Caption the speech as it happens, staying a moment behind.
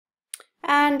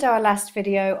And our last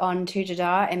video on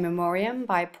Tujadar in Memoriam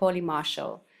by Paule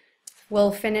Marshall.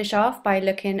 We'll finish off by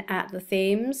looking at the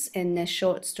themes in this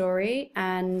short story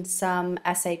and some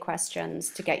essay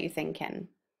questions to get you thinking.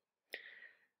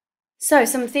 So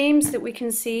some themes that we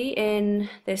can see in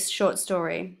this short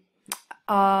story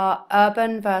are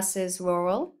urban versus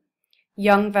rural,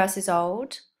 young versus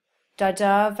old,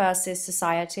 Dada versus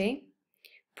society,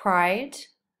 pride,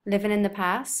 living in the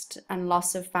past, and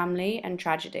loss of family and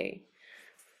tragedy.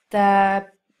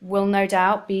 There will no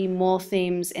doubt be more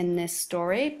themes in this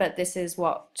story, but this is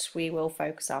what we will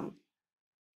focus on.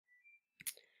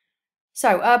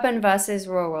 So, urban versus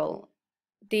rural.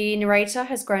 The narrator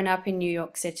has grown up in New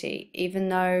York City. Even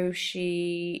though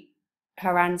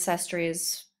her ancestry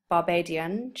is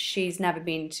Barbadian, she's never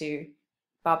been to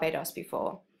Barbados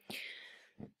before.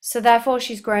 So therefore,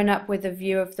 she's grown up with a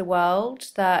view of the world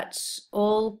that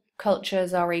all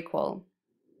cultures are equal.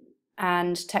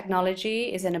 And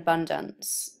technology is in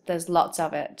abundance. There's lots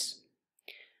of it.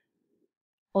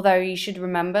 Although you should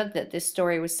remember that this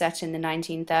story was set in the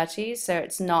 1930s, so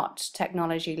it's not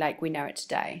technology like we know it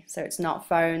today. So it's not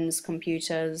phones,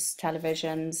 computers,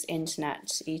 televisions,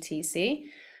 internet, etc.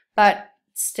 But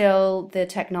still, the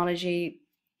technology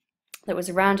that was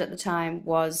around at the time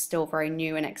was still very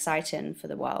new and exciting for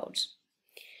the world.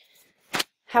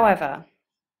 However,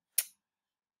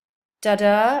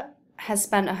 Dada has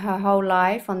spent her whole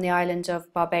life on the island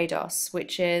of Barbados,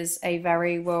 which is a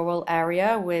very rural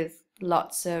area with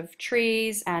lots of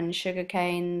trees and sugar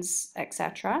canes,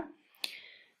 etc.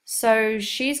 So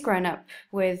she's grown up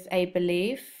with a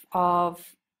belief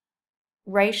of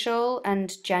racial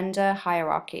and gender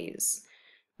hierarchies,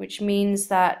 which means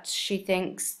that she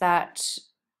thinks that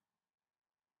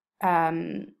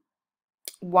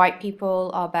white people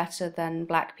are better than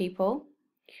black people,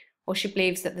 or she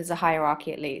believes that there's a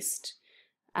hierarchy at least.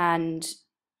 And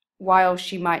while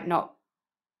she might not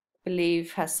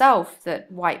believe herself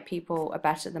that white people are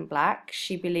better than black,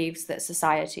 she believes that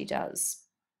society does.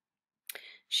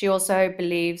 She also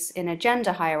believes in a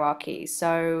gender hierarchy,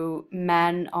 so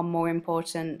men are more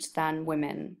important than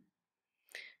women.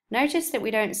 Notice that we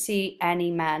don't see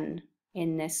any men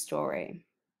in this story.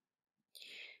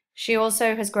 She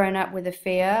also has grown up with a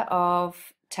fear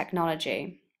of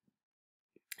technology,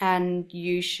 and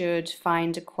you should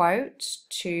find a quote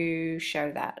to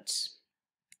show that.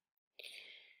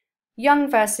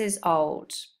 Young versus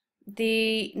old.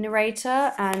 The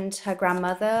narrator and her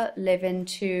grandmother live in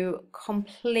two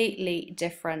completely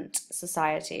different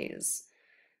societies.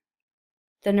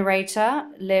 The narrator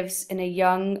lives in a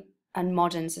young and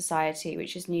modern society,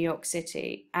 which is New York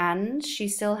City, and she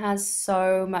still has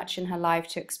so much in her life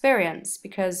to experience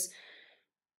because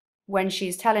when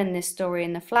she's telling this story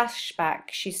in the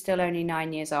flashback, she's still only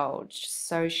 9 years old,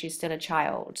 so she's still a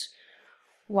child.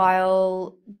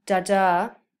 While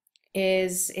Dada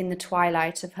is in the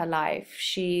twilight of her life.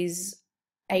 She's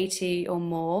 80 or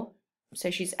more, so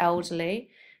she's elderly,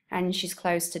 and she's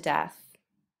close to death.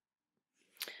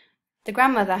 The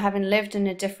grandmother, having lived in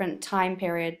a different time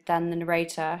period than the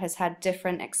narrator, has had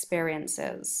different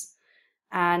experiences,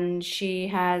 and she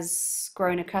has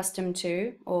grown accustomed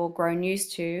to, or grown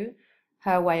used to,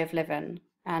 her way of living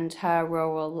and her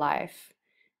rural life.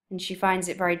 And she finds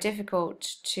it very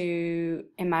difficult to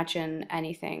imagine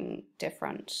anything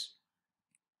different.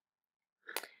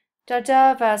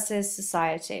 Dada versus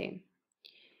society.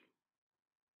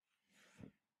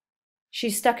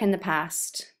 She's stuck in the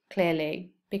past,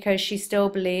 clearly, because she still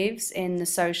believes in the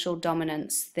social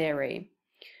dominance theory,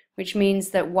 which means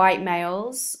that white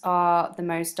males are the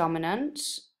most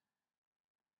dominant,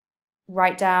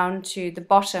 right down to the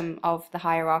bottom of the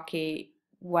hierarchy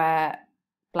where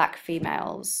black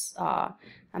females are,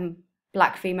 and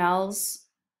black females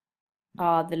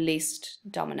are the least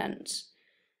dominant.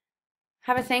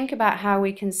 Have a think about how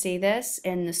we can see this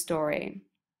in the story.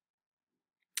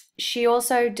 She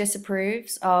also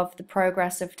disapproves of the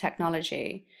progress of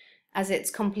technology as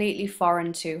it's completely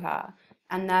foreign to her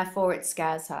and therefore it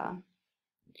scares her.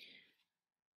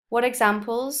 What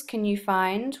examples can you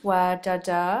find where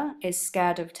Dada is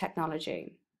scared of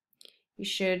technology? You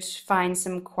should find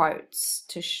some quotes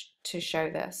to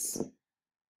show this.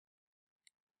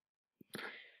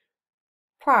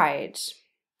 Pride.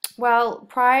 Well,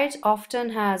 pride often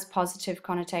has positive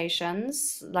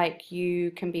connotations, like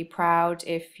you can be proud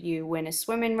if you win a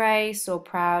swimming race or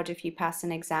proud if you pass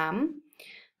an exam,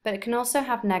 but it can also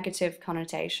have negative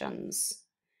connotations.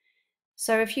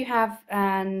 So if you have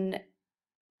an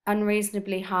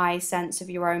unreasonably high sense of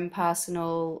your own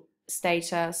personal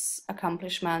status,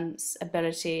 accomplishments,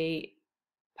 ability,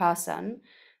 person,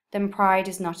 then pride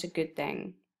is not a good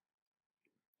thing.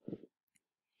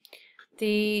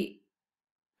 The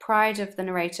pride of the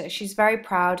narrator. She's very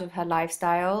proud of her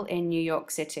lifestyle in New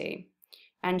York City,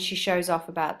 and she shows off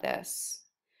about this.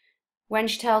 When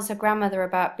she tells her grandmother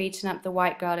about beating up the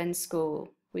white girl in school,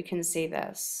 we can see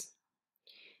this.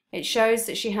 It shows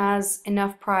that she has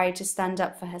enough pride to stand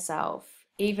up for herself,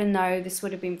 even though this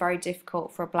would have been very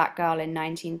difficult for a black girl in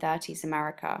 1930s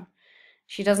America.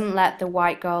 She doesn't let the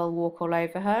white girl walk all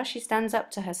over her, she stands up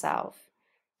to herself.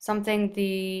 Something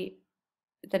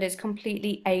that is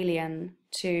completely alien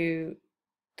to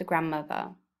the grandmother.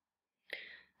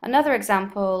 Another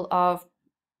example of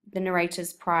the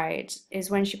narrator's pride is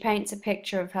when she paints a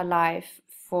picture of her life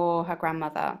for her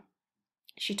grandmother.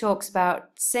 She talks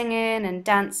about singing and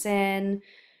dancing,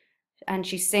 and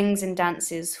she sings and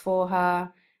dances for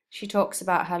her. She talks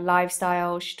about her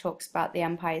lifestyle, she talks about the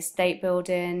Empire State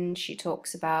Building, she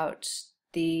talks about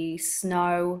the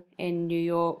snow in New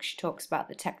York, she talks about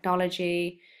the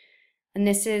technology. And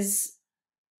this is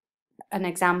an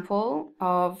example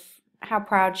of how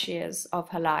proud she is of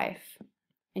her life.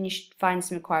 And you should find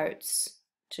some quotes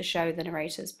to show the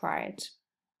narrator's pride.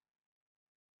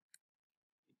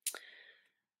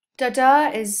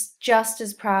 Dada is just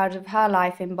as proud of her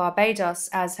life in Barbados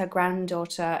as her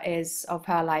granddaughter is of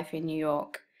her life in New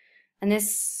York. And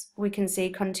this we can see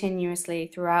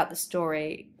continuously throughout the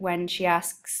story when she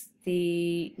asks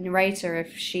the narrator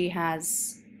if she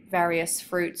has various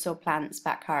fruits or plants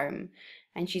back home.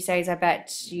 And she says, "I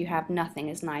bet you have nothing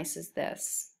as nice as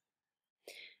this."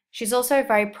 She's also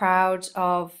very proud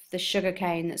of the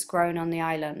sugarcane that's grown on the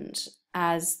island,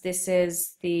 as this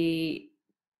is the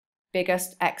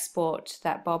biggest export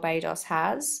that Barbados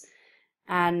has,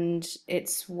 and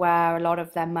it's where a lot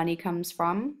of their money comes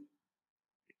from.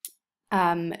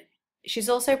 She's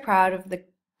also proud of the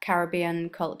Caribbean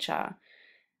culture,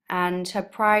 and her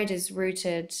pride is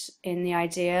rooted in the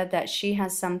idea that she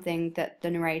has something that the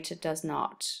narrator does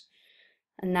not,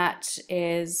 and that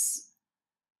is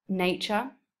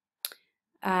nature,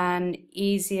 an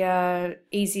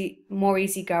more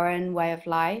easygoing way of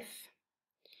life.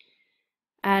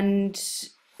 And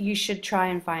you should try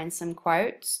and find some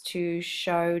quotes to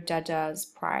show Dada's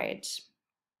pride.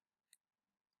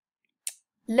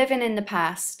 Living in the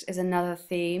past is another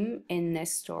theme in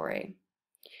this story.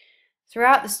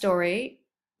 Throughout the story,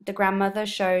 the grandmother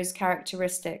shows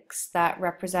characteristics that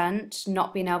represent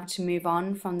not being able to move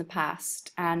on from the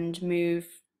past and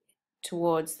move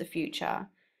towards the future.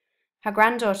 Her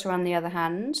granddaughter, on the other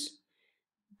hand,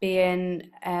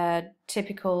 being a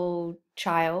typical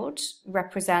child,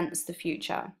 represents the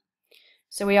future.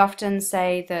 So we often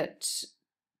say that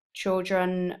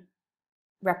children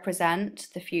represent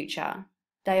the future.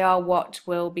 They are what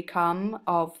will become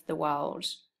of the world.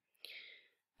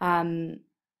 And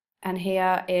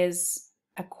here is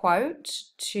a quote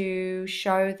to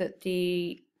show that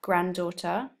the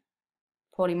granddaughter,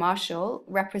 Paule Marshall,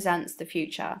 represents the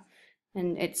future.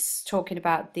 And it's talking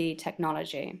about the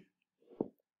technology.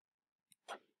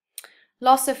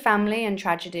 Loss of family and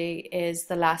tragedy is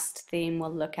the last theme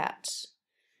we'll look at.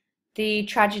 The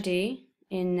tragedy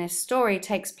in this story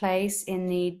takes place in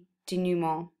the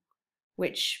denouement,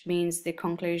 which means the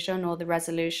conclusion or the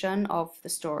resolution of the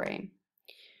story.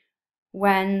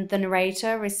 When the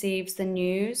narrator receives the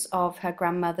news of her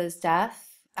grandmother's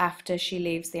death after she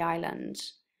leaves the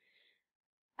island.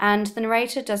 And the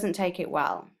narrator doesn't take it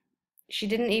well. She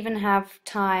didn't even have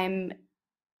time,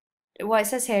 well, it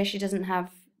says here she doesn't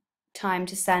have time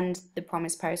to send the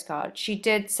promised postcard. She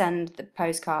did send the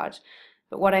postcard,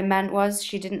 but what I meant was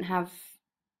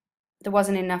there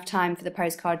wasn't enough time for the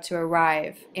postcard to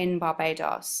arrive in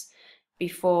Barbados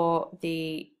before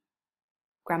the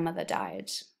grandmother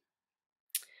died.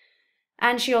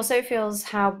 And she also feels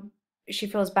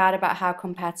bad about how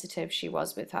competitive she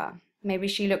was with her. Maybe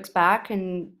she looks back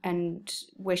and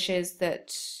wishes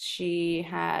that she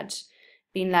had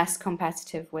been less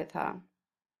competitive with her.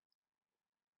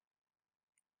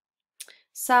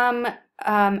 Some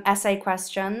essay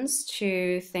questions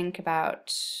to think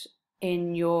about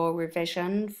in your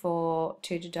revision for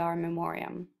To Dada and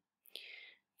Memoriam.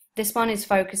 This one is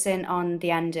focusing on the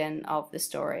ending of the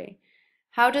story.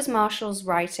 How does Marshall's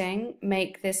writing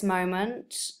make this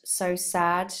moment so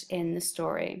sad in the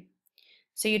story?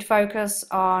 So you'd focus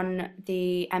on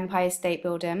the Empire State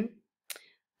Building,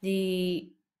 the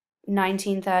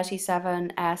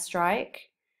 1937 airstrike,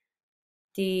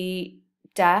 the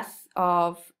death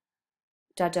of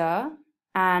Dada,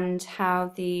 and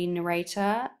how the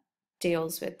narrator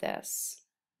deals with this.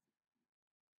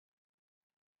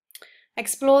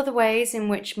 Explore the ways in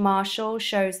which Marshall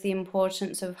shows the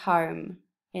importance of home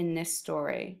in this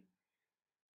story.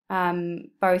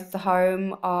 both the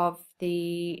home of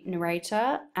the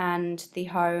narrator and the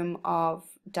home of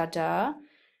Dada,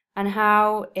 and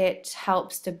how it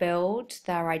helps to build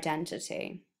their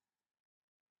identity.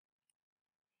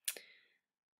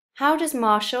 How does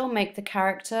Marshall make the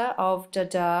character of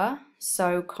Dada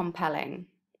so compelling?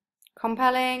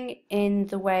 Compelling in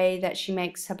the way that she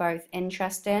makes her both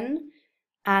interesting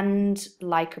and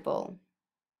likable.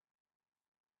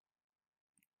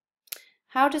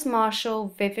 How does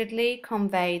Marshall vividly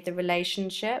convey the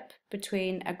relationship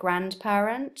between a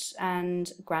grandparent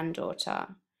and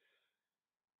granddaughter?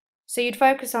 So you'd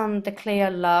focus on the clear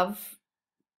love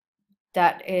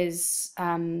that is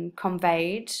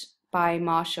conveyed by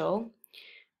Marshall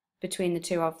between the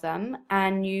two of them,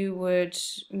 and you would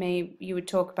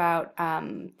talk about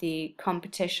the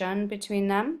competition between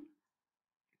them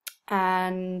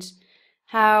and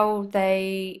how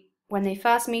when they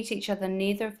first meet each other,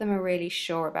 neither of them are really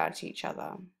sure about each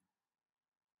other.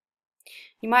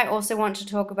 You might also want to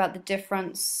talk about the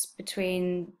difference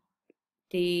between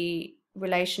the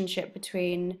relationship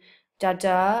between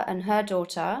Dada and her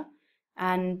daughter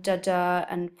and Dada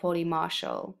and Paule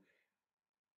Marshall,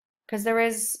 because there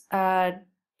is a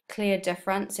clear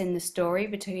difference in the story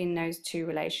between those two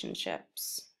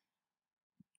relationships.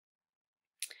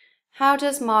 How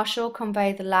does Marshall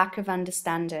convey the lack of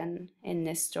understanding in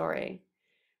this story?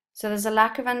 So there's a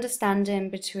lack of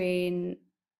understanding there's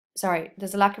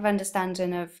a lack of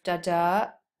understanding of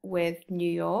Dada with New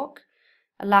York,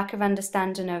 a lack of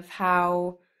understanding of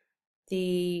how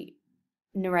the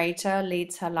narrator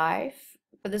leads her life,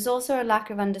 but there's also a lack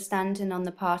of understanding on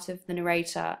the part of the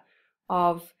narrator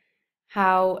of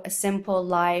how a simple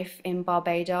life in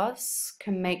Barbados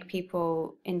can make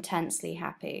people intensely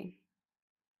happy.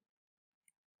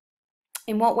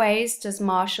 In what ways does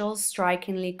Marshall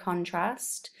strikingly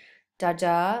contrast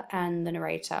Dada and the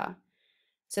narrator?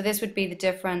 So this would be the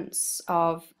difference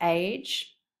of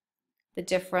age, the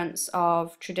difference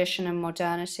of tradition and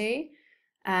modernity,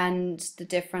 and the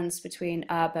difference between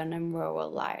urban and rural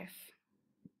life.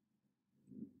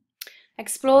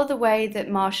 Explore the way that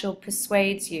Marshall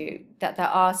persuades you that there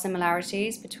are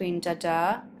similarities between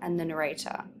Dada and the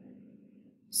narrator.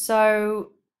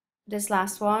 So this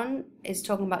last one is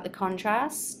talking about the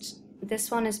contrast. This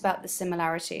one is about the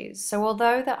similarities. So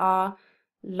although there are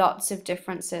lots of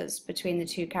differences between the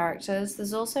two characters,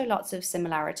 there's also lots of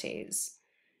similarities.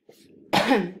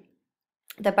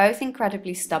 They're both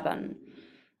incredibly stubborn.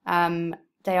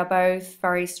 They are both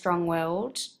very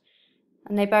strong-willed,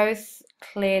 and they both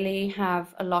clearly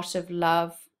have a lot of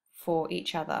love for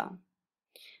each other.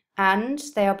 And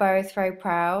they are both very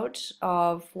proud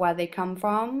of where they come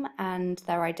from and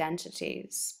their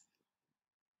identities.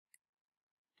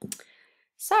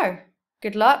 So,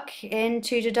 good luck in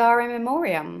Dada in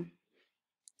Memoriam.